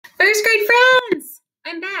First grade friends,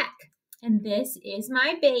 I'm back. And this is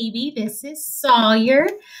my baby. This is Sawyer.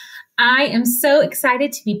 I am so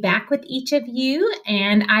excited to be back with each of you,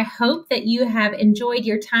 and I hope that you have enjoyed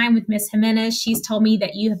your time with Miss Jimenez. She's told me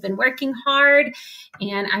that you have been working hard,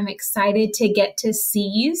 and I'm excited to get to see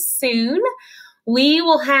you soon. We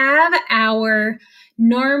will have our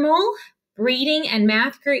normal reading and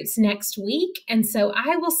math groups next week, and so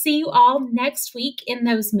I will see you all next week in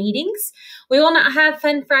those meetings. We will not have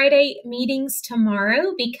Fun Friday meetings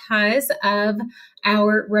tomorrow because of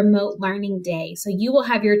our remote learning day. So you will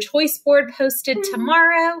have your choice board posted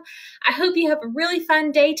tomorrow. I hope you have a really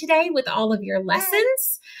fun day today with all of your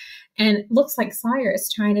lessons. And it looks like Sawyer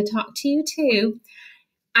is trying to talk to you too.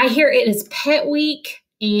 I hear it is Pet Week,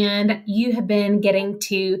 and you have been getting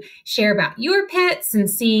to share about your pets and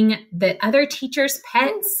seeing the other teachers'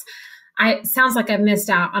 pets. It sounds like I've missed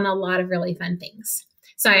out on a lot of really fun things.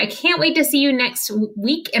 So I can't wait to see you next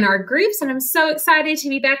week in our groups, and I'm so excited to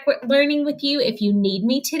be back learning with you. If you need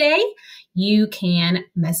me today, you can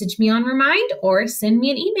message me on Remind or send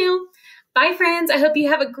me an email. Bye, friends. I hope you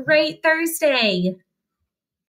have a great Thursday.